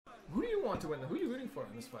you want to win? Who are you rooting for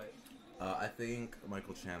in this fight? I think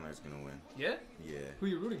Michael Chandler is gonna win. Yeah? Yeah. Who are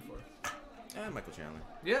you rooting for? Michael Chandler.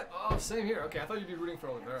 Yeah? Oh, same here. Okay, I thought you'd be rooting for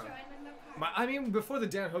Oliveira. I mean, before the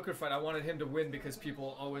Dan Hooker fight, I wanted him to win because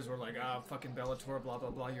people always were like, fucking Bellator, blah,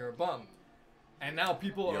 blah, blah, you're a bum. And now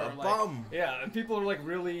people are like... bum. Yeah, and people are like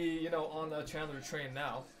really, you know, on the Chandler train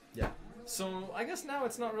now. Yeah. So, I guess now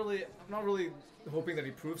it's not really... I'm not really hoping that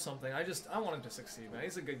he proves something. I want him to succeed, man.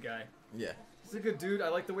 He's a good guy. Yeah. He's a good dude. I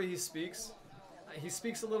like the way he speaks. He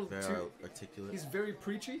speaks a little too articulate. He's very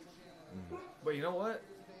preachy, but you know what?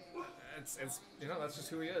 It's you know, that's just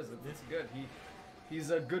who he is. It's good.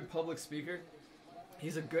 He's a good public speaker.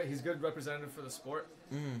 He's good representative for the sport.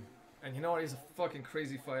 And you know what? He's a fucking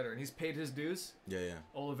crazy fighter, and he's paid his dues. Yeah, yeah.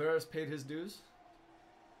 Oliveira's paid his dues.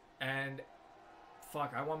 And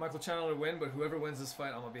fuck, I want Michael Chandler to win, but whoever wins this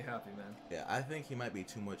fight, I'm gonna be happy, man. Yeah, I think he might be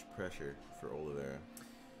too much pressure for Oliveira.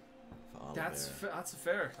 That's fair.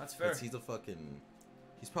 That's fair.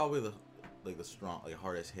 He's probably the strong, like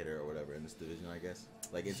hardest hitter or whatever in this division, I guess.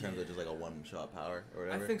 Like in terms of just like a one-shot power or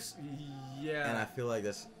whatever. I think, yeah. And I feel like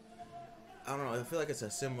I don't know. I feel like it's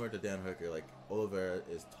similar to Dan Hooker. Like Oliveira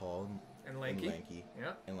is tall and lanky.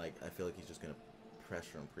 Yeah. And like I feel like he's just gonna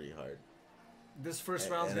pressure him pretty hard. This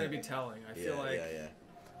first round's gonna be telling. I feel like. Yeah.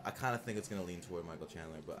 I kind of think it's gonna lean toward Michael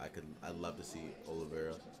Chandler, but I'd love to see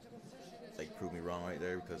Oliveira like prove me wrong right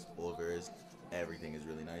there, because Oliveira's everything is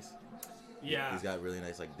really nice. Yeah. He's got really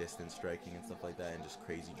nice like distance striking and stuff like that, and just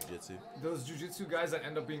crazy jiu-jitsu. Those jiu-jitsu guys that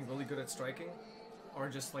end up being really good at striking are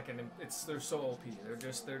just like they're so OP.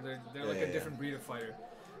 They're like a different breed of fighter.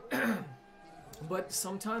 But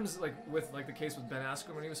sometimes, like with the case with Ben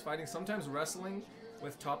Askren when he was fighting, sometimes wrestling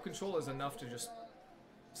with top control is enough to just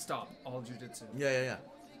stop all jiu-jitsu. Yeah.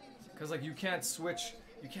 Because like you can't switch,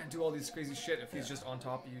 you can't do all these crazy shit if he's just on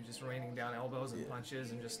top of you, just raining down elbows and punches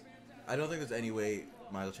and just. I don't think there's any way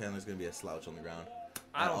Michael Chandler's gonna be a slouch on the ground.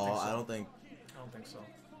 I don't think so. I don't think so.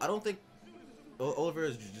 I don't think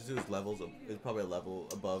Oliveira's jiu-jitsu is probably a level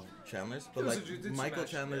above Chandler's, but like Michael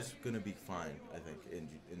Chandler's gonna be fine. I think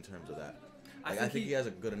in terms of that. Like, I think he has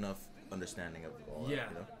a good enough understanding of all that. You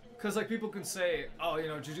know? Because like people can say, oh, you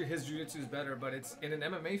know, his jiu-jitsu is better, but it's in an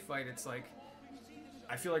MMA fight. It's like,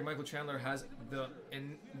 I feel like Michael Chandler has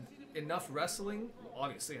enough wrestling,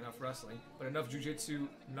 obviously enough wrestling, but enough jiu-jitsu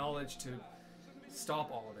knowledge to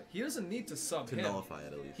stop all of it. He doesn't need to sub him. To nullify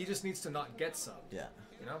it at least. He just needs to not get subbed. Yeah.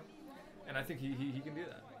 You know? And I think he can do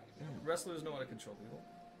that. Wrestlers know how to control people.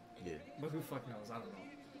 Yeah. But who fuck knows? I don't know.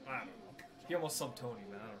 He almost subbed Tony,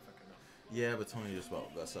 man. I don't fucking know. Yeah, but Tony just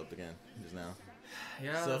got subbed again just now.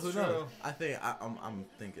 Yeah, so that's who true. knows? I think I'm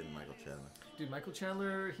thinking Michael Chandler. Dude, Michael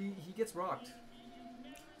Chandler, he gets rocked.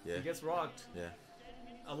 Yeah. He gets rocked. Yeah.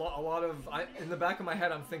 A lot of in the back of my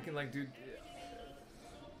head, I'm thinking like, dude,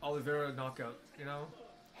 Oliveira knockout. You know?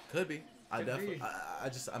 Could be. I'm thinking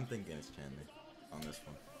it's Chandler on this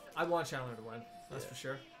one. I want Chandler to win. That's for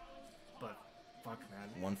sure. But fuck,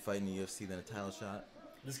 man. One fight in the UFC, then a title shot.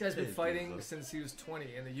 This guy's been fighting since he was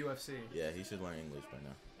 20 in the UFC. Yeah, he should learn English by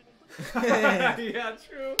now. Yeah,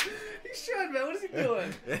 true. He should, man. What is he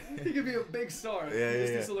doing? He could be a big star. Yeah, he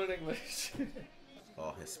just needs to learn English.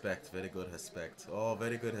 Oh, respect. Very good respect. Oh,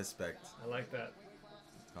 very good respect. I like that.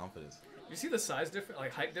 Confidence. You see the size difference,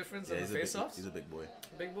 like height difference in the face-offs? He's a big boy.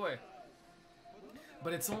 Big boy.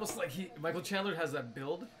 But it's almost like Michael Chandler has that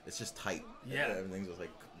build. It's just tight. Yeah. Everything's just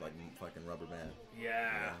like fucking rubber band.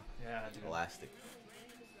 Yeah. Yeah, dude. Elastic.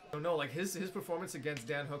 No, like his performance against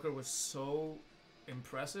Dan Hooker was so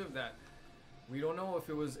impressive that we don't know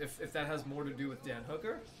if that has more to do with Dan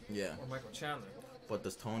Hooker or Michael Chandler. But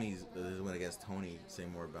does his win against Tony say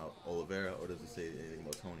more about Oliveira, or does it say anything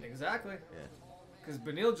about Tony? Exactly. Yeah. Because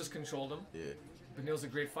Beneil just controlled him. Yeah. Beneil's a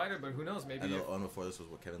great fighter, but who knows? Maybe. And before this was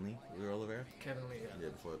what, Kevin Lee? Oliveira? Kevin Lee, yeah. Yeah,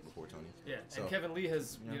 before Tony. Yeah, so, and Kevin Lee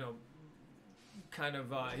has, you know, kind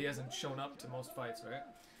of, he hasn't shown up to most fights, right?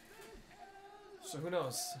 So who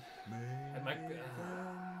knows? And Mike,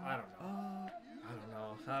 I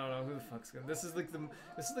don't know who the fuck's gonna. This is like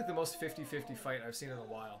the most 50-50 fight I've seen in a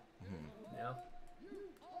while. Yeah.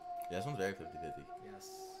 Yeah, this one's very 50-50. Yes.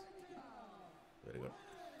 Very good.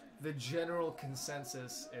 The general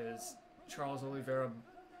consensus is Charles Oliveira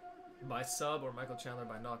by sub or Michael Chandler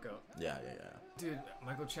by knockout. Yeah. Dude,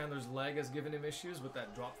 Michael Chandler's leg has given him issues with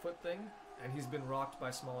that drop foot thing, and he's been rocked by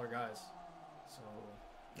smaller guys. So.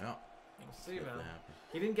 Yeah. We'll see, man.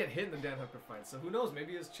 He didn't get hit in the Dan Hooker fight, so who knows?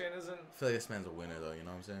 Maybe his chin isn't. I feel like this man's a winner, though. You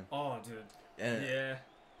know what I'm saying? Oh, dude. And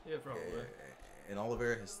yeah, probably. And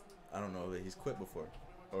Oliveira I don't know, he's quit before,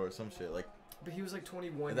 or some shit like. But he was like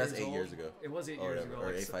 21 that's years old. 8 years ago. It was 8 years ago. Or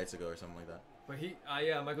like 8 fights ago or something like that. But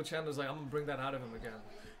Michael Chandler's like, I'm going to bring that out of him again.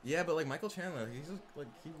 Yeah, but like Michael Chandler, he's just, like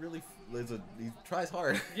he tries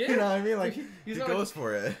hard. Yeah, you know what I mean? Like he goes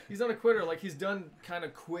for it. He's not a quitter. Like he's done kind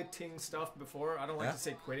of quitting stuff before. I don't like to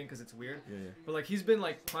say quitting because it's weird. Yeah. But like he's been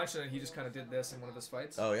like punching and he just kind of did this in one of his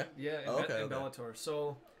fights. Oh yeah. Yeah, in Bellator.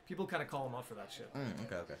 So people kind of call him out for that shit.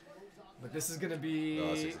 Okay. But this is gonna be. Oh,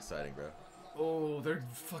 this is exciting, bro. Oh, they're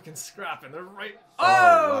fucking scrapping. They're right. Oh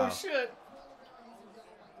wow. Shit.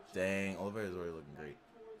 Dang, Oliveira's already looking great.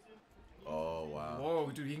 Oh wow.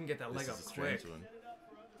 Whoa, dude, he can get that leg up quick.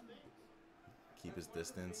 Keep his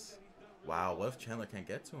distance. Wow, what if Chandler can't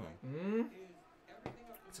get to him?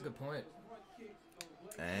 That's a good point.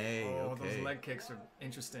 Hey, okay. Those leg kicks are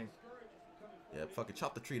interesting. Yeah, fucking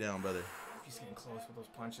chop the tree down, brother. He's getting close with those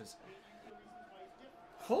punches.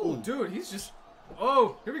 Oh, dude, he's just.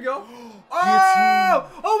 Oh, here we go. Oh!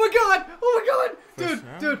 Oh my god! Oh my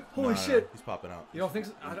god! Dude, holy shit. He's popping out. You don't think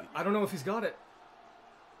so? I don't know if he's got it.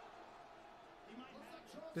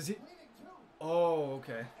 Does he? Oh,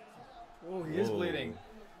 okay. Oh, he is bleeding.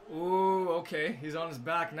 Ooh, okay. He's on his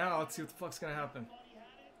back now. Let's see what the fuck's gonna happen.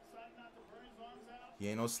 He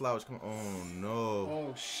ain't no slouch. Come on. Oh, no.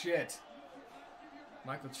 Oh, shit.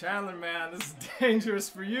 Michael Chandler, man. This is dangerous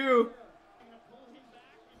for you.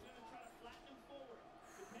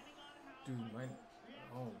 Dude, mine.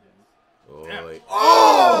 Oh, man. Wait.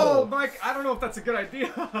 Oh, Mike. I don't know if that's a good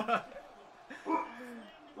idea.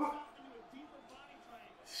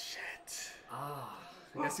 Shit.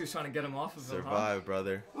 I guess he was trying to get him off of him. Survive,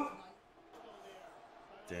 brother.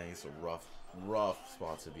 Dang, it's a rough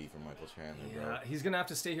spot to be for Michael Chandler, bro. Yeah, he's gonna have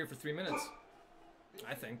to stay here for 3 minutes.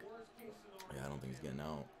 I think. Yeah, I don't think he's getting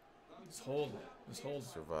out. Just hold.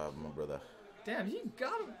 Survive, my brother. Damn, he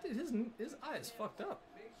got him. Dude, his eye is fucked up.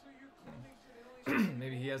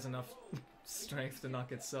 Maybe he has enough strength to not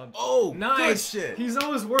get subbed. Oh, nice. Good shit. He's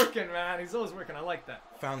always working, man. He's always working. I like that.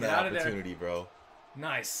 Found that opportunity, bro.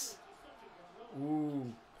 Nice.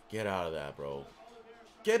 Ooh. Get out of that, bro.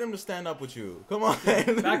 Get him to stand up with you. Come on.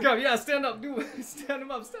 Back up. Yeah, stand up. Dude, stand him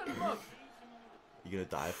up. You gonna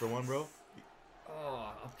die for one, bro?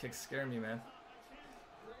 Oh, up kicks scare me, man.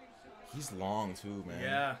 He's long, too, man.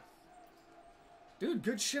 Yeah. Dude,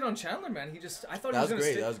 good shit on Chandler, man. I thought that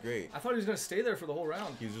was great. I thought he was gonna stay there for the whole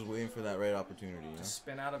round. He was just waiting for that right opportunity. You know? Just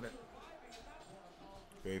spin out of it.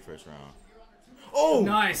 Very first round. Oh!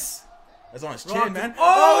 Nice. That's on his chin, man.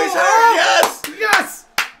 Oh, he's hurt! Yes! Yes!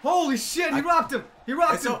 Holy shit, he rocked him.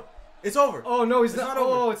 It's over. Oh, no, it's not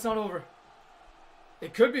over. Oh, it's not over.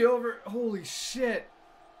 It could be over. Holy shit.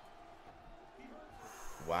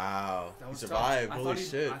 Wow. He survived. Holy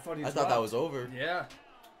shit. I thought that was over. Yeah.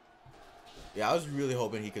 Yeah, I was really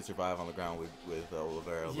hoping he could survive on the ground with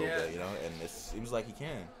Oliveira a little bit, you know, and it seems like he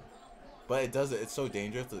can. But it's so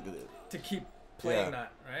dangerous to keep playing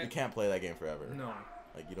that, right? You can't play that game forever. No.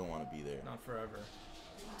 Like, you don't want to be there. Not forever.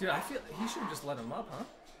 Dude, I feel he should have just let him up, huh?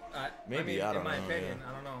 Maybe, I don't know. In my opinion,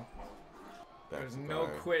 I don't know. There's no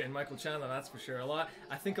quit in Michael Chandler, that's for sure.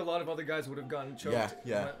 I think a lot of other guys would have gotten choked.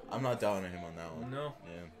 Yeah. I'm not doubting him on that one. No.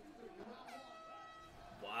 Yeah.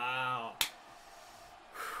 Wow.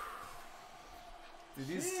 Dude,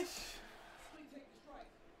 these...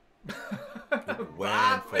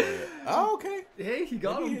 Went for it. Oh, okay. Hey, he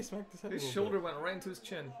got him. His shoulder went right into his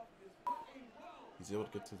chin. He's able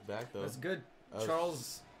to get to his back, though. That's good.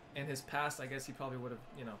 Charles, in his past, I guess he probably would have,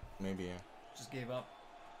 maybe, yeah. Just gave up.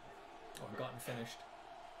 Or gotten finished.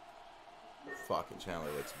 Fucking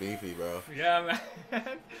Chandler looks beefy, bro. Yeah,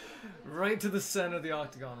 man. Right to the center of the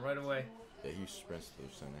octagon, right away. Yeah, he sprints to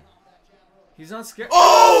the center. He's not scared.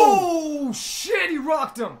 Oh! Shit, he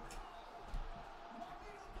rocked him!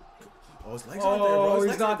 Oh, his legs aren't there, bro.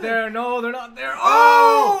 He's not there. No, they're not there.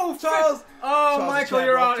 Oh, Charles! Oh, Charles Michael,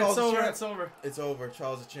 you're out. It's over. It's over. It's over.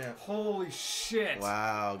 Charles the champ. Holy shit.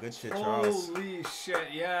 Wow, good shit, Charles. Holy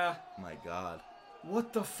shit, yeah. My God.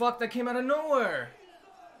 What the fuck? That came out of nowhere.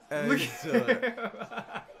 Look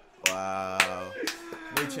wow.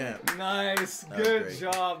 New champ. Nice. Good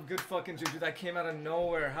job. Good fucking juju. That came out of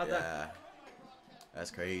nowhere. How'd that...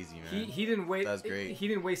 That's crazy, man. He didn't wait. That's great. He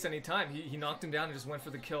didn't waste any time. He knocked him down and just went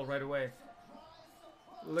for the kill right away.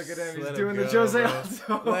 Look at him. He's doing the Jose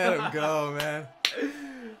Aldo. Let him go, man.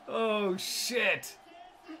 Oh, shit.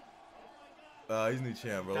 He's new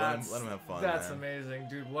champ, bro. Let him have fun, That's amazing,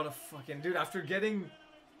 dude. What a fucking... Dude, after getting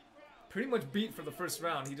pretty much beat for the first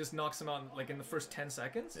round, he just knocks him out like in the first 10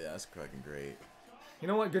 seconds. Yeah, that's fucking great. You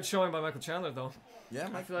know what? Good showing by Michael Chandler, though. Yeah,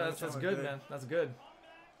 I feel like that's good, man. That's good.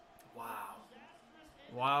 Wow.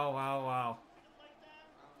 Wow.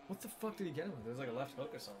 What the fuck did he get him with? It was like a left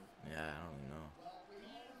hook or something. Yeah, I don't even know.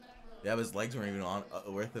 Yeah, his legs weren't even on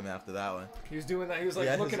with him after that one. He was doing that. He was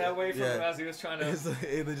like looking away from him as he was trying to.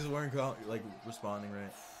 They just weren't like responding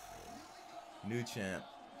right. New champ.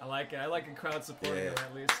 I like it. I like a crowd supporting him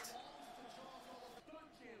at least.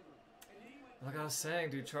 Like I was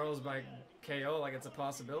saying, dude, Charles by KO, like it's a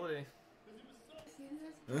possibility.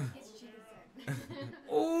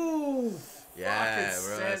 Ooh! Yeah,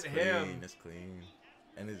 bro, that's clean. It's clean.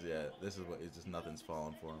 And this is what it's just nothing's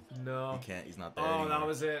falling for him. No. He can't. He's not there. Oh, anymore. that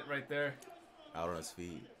was it right there. Out on his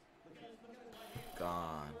feet.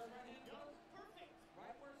 Gone.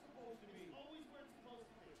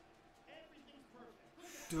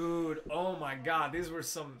 Dude, oh my God, these were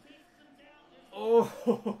some.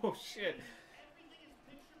 Oh shit.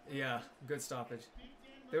 Yeah, good stoppage.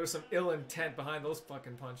 There was some ill intent behind those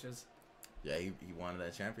fucking punches. Yeah, he wanted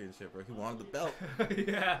that championship, bro. He wanted the belt.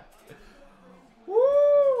 Yeah.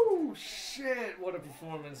 Woo! Shit, what a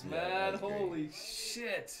performance, man. Holy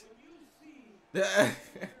shit. Why'd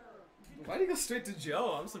he go straight to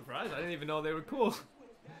Joe? I'm surprised. I didn't even know they were cool.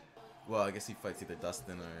 Well, I guess he fights either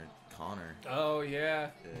Dustin or Conor. Oh, yeah.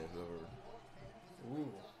 Yeah, whoever.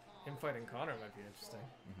 Ooh. Him fighting Conor might be interesting.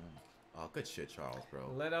 Oh, good shit, Charles,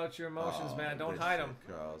 bro. Let out your emotions, man. Don't hide them.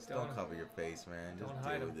 Charles. Don't cover your face, man. Just don't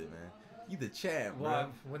hide deal with it, man. You the champ, bro.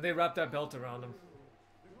 Well, when they wrap that belt around him,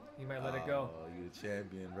 he might let it go. Oh, you the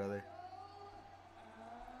champion, brother.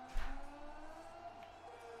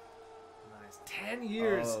 Nice. 10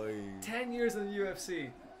 years. Oh, 10 years in the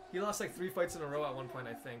UFC. He lost like 3 fights in a row at one point,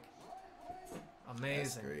 I think. Amazing.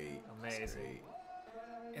 That's great. Amazing. That's great.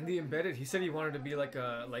 In the embedded, he said he wanted to be like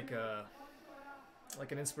an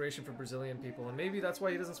inspiration for Brazilian people, and maybe that's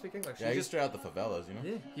why he doesn't speak English. Yeah, he's straight out the favelas, you know.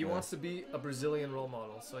 Yeah, he wants to be a Brazilian role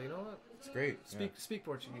model. So you know what? It's great. Speak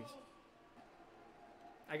Portuguese.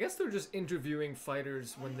 I guess they're just interviewing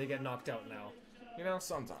fighters when they get knocked out now. You know,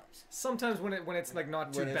 sometimes when it's like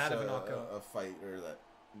not too bad of a knockout. A fighter that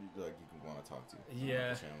you want to talk to.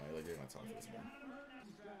 Yeah. Like they're gonna talk to this man.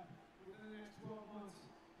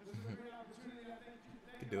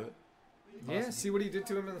 Could do it. Yeah, Awesome. see what he did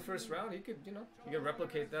to him in the first round. He could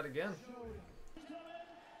replicate that again.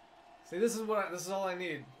 See, this is all I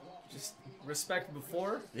need. Just respect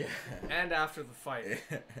before and after the fight.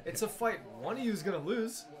 It's a fight. One of you is gonna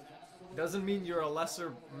lose. Doesn't mean you're a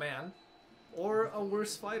lesser man or a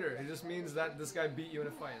worse fighter. It just means that this guy beat you in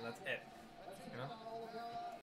a fight, and that's it. You know.